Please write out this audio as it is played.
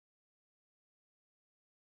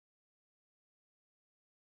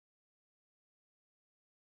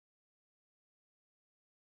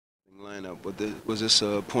lineup. Was this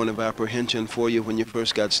a point of apprehension for you when you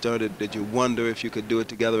first got started? Did you wonder if you could do it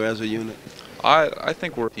together as a unit? I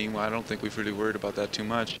think we're a team. I don't think we've really worried about that too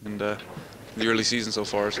much. And the early season so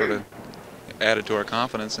far sort of added to our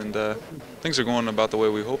confidence, and things are going about the way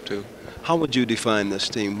we hope to. How would you define this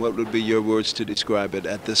team? What would be your words to describe it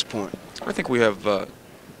at this point? I think we have an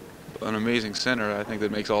amazing center. I think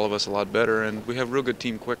that makes all of us a lot better, and we have real good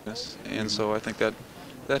team quickness. And so I think that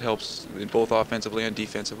helps in both offensively and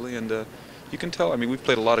defensively. And you can tell. I mean, we've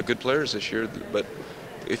played a lot of good players this year, but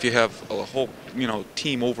if you have a whole,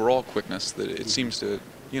 team overall quickness, that it seems to,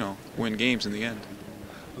 win games in the end.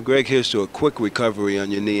 Well, Greg, here's to a quick recovery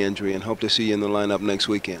on your knee injury, and hope to see you in the lineup next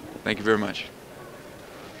weekend. Thank you very much.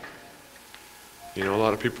 A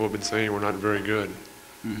lot of people have been saying we're not very good.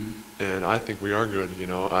 And I think we are good.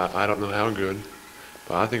 I don't know how good,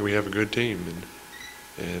 but I think we have a good team.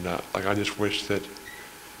 And I just wish that,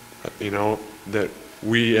 that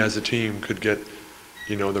we as a team could get,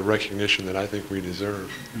 the recognition that I think we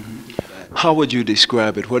deserve. How would you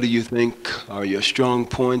describe it? What do you think are your strong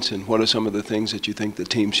points, and what are some of the things that you think the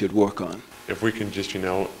team should work on? If we can just,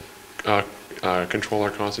 control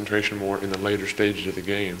our concentration more in the later stages of the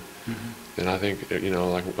game, then I think,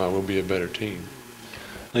 we'll be a better team.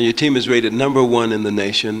 Now, your team is rated #1 in the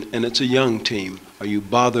nation, and it's a young team. Are you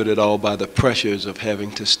bothered at all by the pressures of having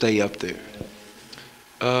to stay up there?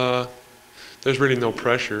 There's really no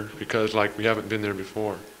pressure because, we haven't been there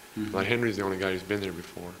before. Henry's the only guy who's been there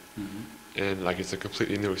before. And, it's a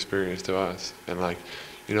completely new experience to us. And,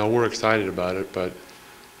 we're excited about it, but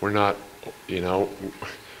we're not, we know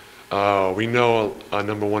a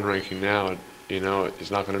 #1 ranking now,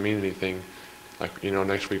 it's not going to mean anything.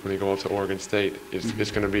 Next week when we go up to Oregon State,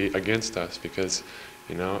 it's going to be against us because,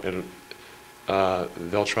 they'll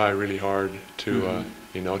try really hard to,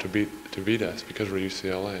 to beat us because we're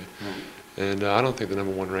UCLA. And I don't think the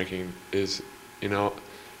 #1 ranking is, it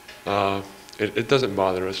doesn't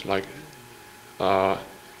bother us.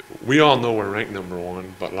 We all know we're ranked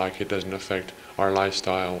 #1, but it doesn't affect our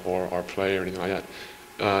lifestyle or our play or anything like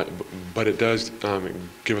that. But it does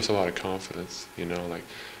give us a lot of confidence,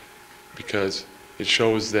 because it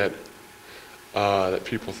shows that that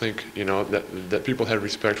people think, that people have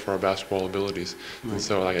respect for our basketball abilities, and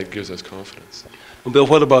so it gives us confidence. Well, Bill,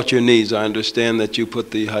 what about your knees? I understand that you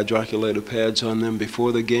put the hydroculator pads on them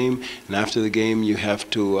before the game, and after the game you have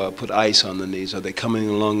to put ice on the knees. Are they coming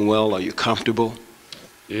along well? Are you comfortable?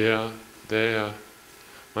 Yeah,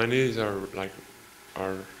 my knees are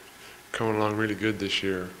coming along really good this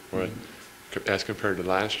year, as compared to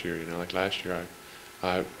last year. Last year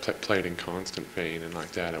I played in constant pain and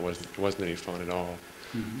that. It wasn't any fun at all.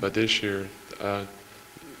 But this year,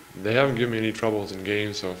 they haven't given me any troubles in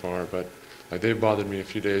games so far. But they've bothered me a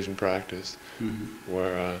few days in practice,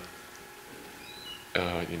 where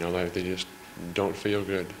they just don't feel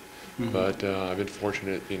good. But I've been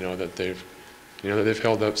fortunate, that they've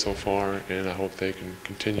held up so far, and I hope they can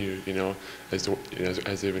continue, as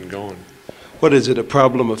they've been going. What is it, a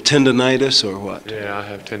problem of tendonitis or what? Yeah, I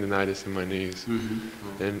have tendonitis in my knees.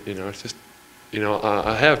 And, it's just,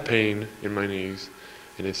 I have pain in my knees,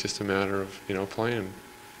 and it's just a matter of, playing.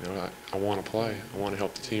 I want to play. I want to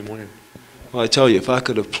help the team win. Well, I tell you, if I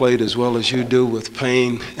could have played as well as you do with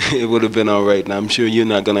pain, it would have been all right, and I'm sure you're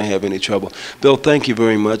not going to have any trouble. Bill, thank you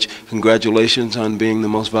very much. Congratulations on being the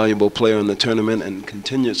most valuable player in the tournament, and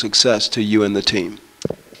continued success to you and the team.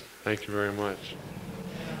 Thank you very much.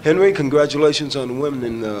 Henry, congratulations on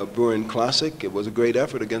winning the Bruin Classic. It was a great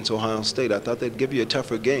effort against Ohio State. I thought they'd give you a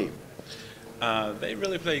tougher game. They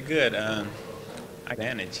really played good.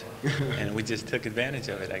 Advantage, and we just took advantage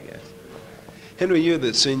of it, I guess. Henry, you're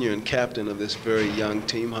the senior and captain of this very young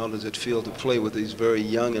team. How does it feel to play with these very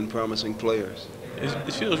young and promising players?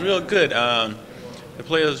 It feels real good. The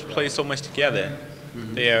players play so much together.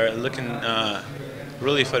 They are looking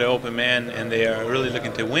really for the open man, and they are really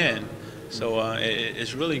looking to win. So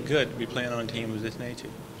it's really good to be playing on a team of this nature.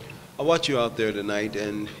 I watch you out there tonight,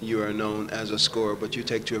 and you are known as a scorer, but you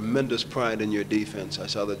take tremendous pride in your defense. I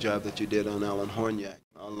saw the job that you did on Alan Horniak.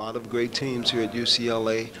 A lot of great teams here at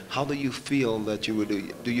UCLA. How do you feel that you would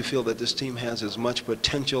do you feel that this team has as much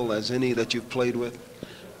potential as any that you've played with?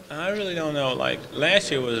 I really don't know. Last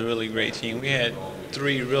year was a really great team. We had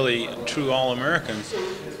 3 really true All-Americans,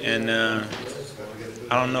 and I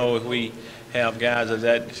don't know if we have guys of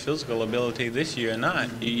that physical ability this year or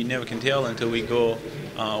not. You never can tell until we go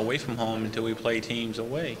away from home, until we play teams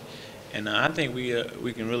away. And I think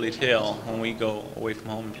we can really tell when we go away from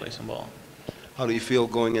home and play some ball. How do you feel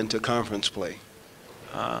going into conference play?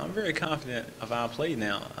 I'm very confident of our play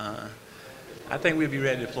now. I think we'll be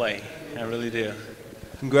ready to play. I really do.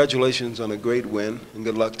 Congratulations on a great win, and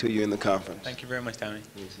good luck to you in the conference. Thank you very much, Tommy.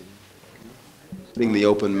 Being the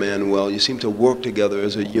open man well, you seem to work together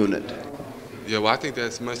as a unit. Yeah, well, I think that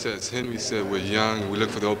as much as Henry said, we're young, we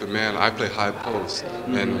look for the open man. I play high post,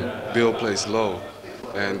 and Bill plays low.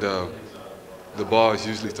 And the ball is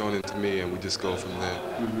usually thrown into me, and we just go from there.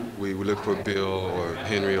 We look for Bill or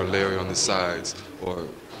Henry or Larry on the sides, or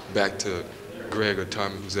back to Greg or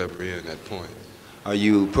Tommy, who's ever in at point. Are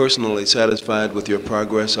you personally satisfied with your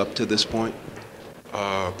progress up to this point?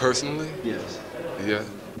 Personally? Yes. Yeah,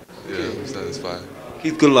 I'm satisfied.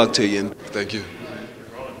 Keith, good luck to you. Thank you.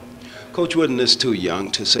 Coach Wooden is too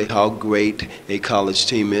young to say how great a college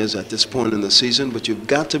team is at this point in the season, but you've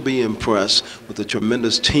got to be impressed with the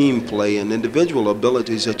tremendous team play and individual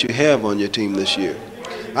abilities that you have on your team this year.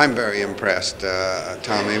 I'm very impressed,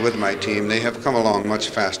 Tommy, with my team. They have come along much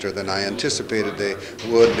faster than I anticipated they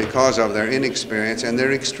would because of their inexperience and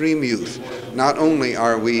their extreme youth. Not only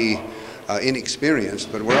are we inexperienced,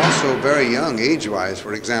 but we're also very young age-wise.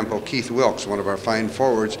 For example, Keith Wilkes, one of our fine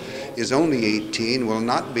forwards, is only 18, will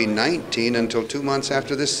not be 19 until 2 months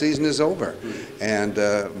after this season is over. And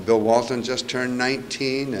Bill Walton just turned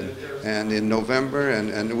 19 and in November,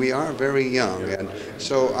 and we are very young. And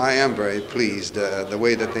so I am very pleased the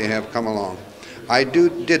way that they have come along. I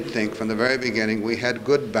did think from the very beginning we had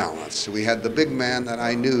good balance. We had the big man that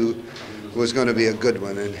I knew was going to be a good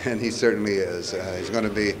one, and he certainly is. He's going to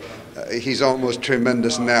be, he's almost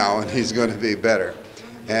tremendous now, and he's going to be better.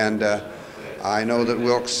 And I know that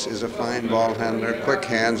Wilkes is a fine ball handler, quick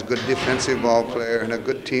hands, good defensive ball player, and a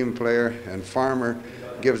good team player. And Farmer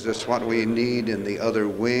gives us what we need in the other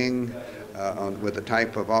wing with the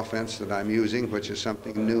type of offense that I'm using, which is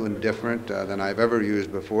something new and different than I've ever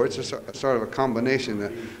used before. It's a sort of a combination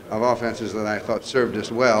of offenses that I thought served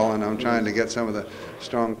us well, and I'm trying to get some of the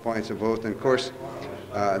strong points of both. And of course,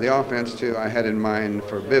 the offense, too, I had in mind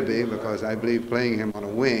for Bibby, because I believe playing him on a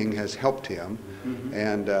wing has helped him.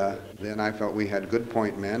 And then I felt we had good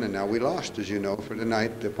point men, and now we lost, as you know, for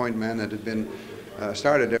tonight. The point man that had been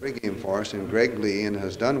started every game for us, and Greg Lee, and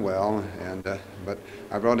has done well. And but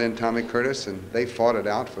I brought in Tommy Curtis, and they fought it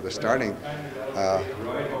out for the starting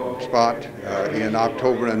spot in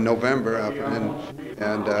October and November,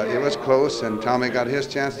 and it was close. And Tommy got his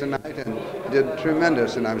chance tonight and did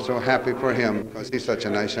tremendous, and I'm so happy for him because he's such a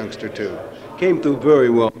nice youngster too. Came through very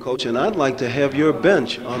well, Coach, and I'd like to have your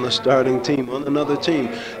bench on the starting team, on another team.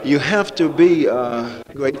 You have to be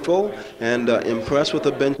grateful and impressed with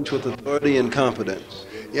the bench with authority and confidence.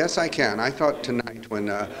 Yes, I can. I thought tonight when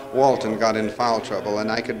Walton got in foul trouble and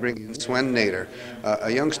I could bring in Swen Nader, a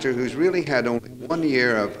youngster who's really had only 1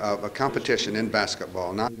 year of a competition in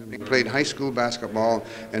basketball, not having played high school basketball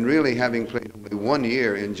and really having played only 1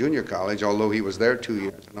 year in junior college, although he was there 2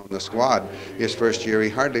 years and on the squad his first year, he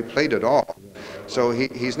hardly played at all. So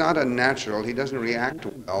he's not a natural. He doesn't react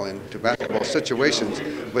well into basketball situations,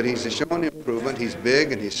 but he's shown improvement. He's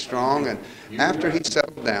big and he's strong. And after he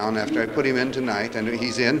settled down, after I put him in tonight, and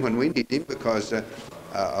he's in when we need him because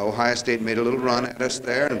Ohio State made a little run at us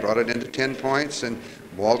there and brought it into 10 points, and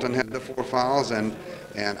Walton had the 4 fouls, and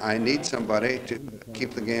I need somebody to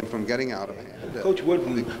keep the game from getting out of hand. Coach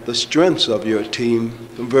Wooden, the strengths of your team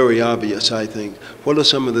are very obvious, I think. What are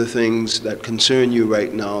some of the things that concern you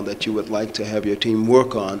right now that you would like to have your team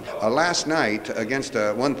work on? Last night against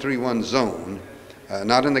a 1-3-1 zone,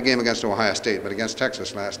 not in the game against Ohio State, but against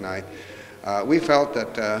Texas last night, we felt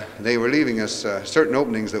that they were leaving us certain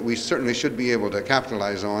openings that we certainly should be able to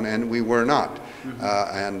capitalize on, and we were not.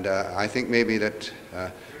 And I think maybe that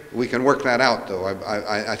we can work that out, though.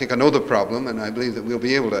 I think I know the problem, and I believe that we'll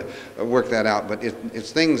be able to work that out. But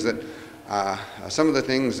it's things that, some of the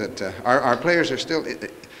things that our players are still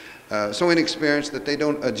so inexperienced that they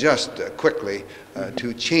don't adjust quickly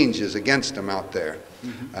to changes against them out there.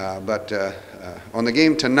 But on the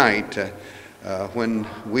game tonight, when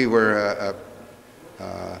we were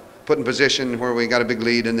put in position where we got a big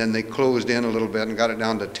lead and then they closed in a little bit and got it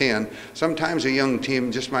down to 10, sometimes a young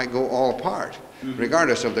team just might go all apart,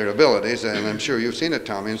 regardless of their abilities. And I'm sure you've seen it,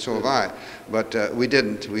 Tommy, and so have I. But we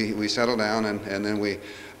didn't. We settled down, and then we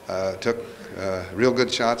took real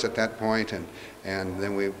good shots at that point, and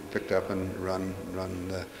then we picked up and run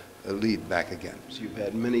the lead back again. So you've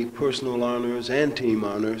had many personal honors and team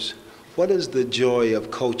honors. What is the joy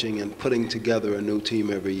of coaching and putting together a new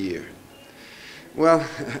team every year? Well,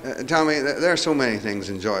 Tommy, there are so many things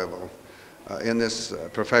enjoyable in this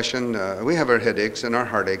profession. We have our headaches and our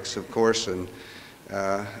heartaches, of course,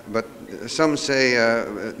 but some say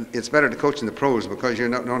it's better to coach in the pros because you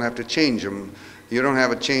don't have to change them you don't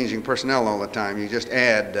have a changing personnel all the time. You just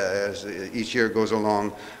add as each year goes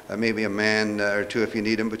along, maybe a man or two if you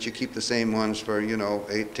need them, but you keep the same ones for,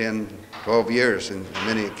 8, 10, 12 years in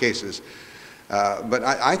many cases. But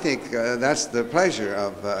I think that's the pleasure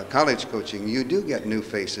of college coaching. You do get new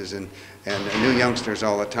faces and new youngsters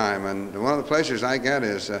all the time. And one of the pleasures I get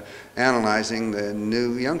is analyzing the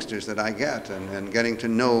new youngsters that I get and getting to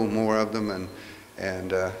know more of them.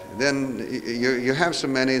 And then you have so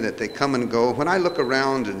many that they come and go. When I look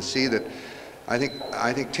around and see that I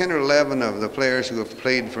think 10 or 11 of the players who have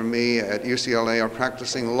played for me at UCLA are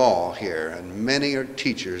practicing law here, and many are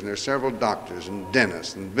teachers, and there are several doctors and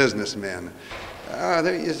dentists and businessmen.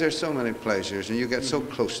 There's so many pleasures, and you get so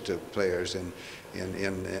close to players in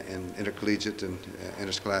intercollegiate and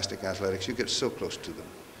interscholastic athletics. You get so close to them.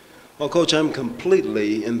 Well, Coach, I'm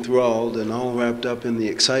completely enthralled and all wrapped up in the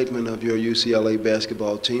excitement of your UCLA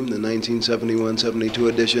basketball team, the 1971-72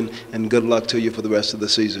 edition, and good luck to you for the rest of the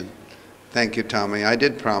season. Thank you, Tommy. I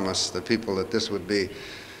did promise the people that this would be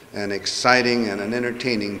an exciting and an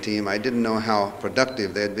entertaining team. I didn't know how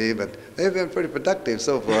productive they'd be, but they've been pretty productive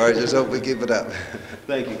so far. I just hope we keep it up.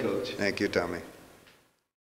 Thank you, Coach. Thank you, Tommy.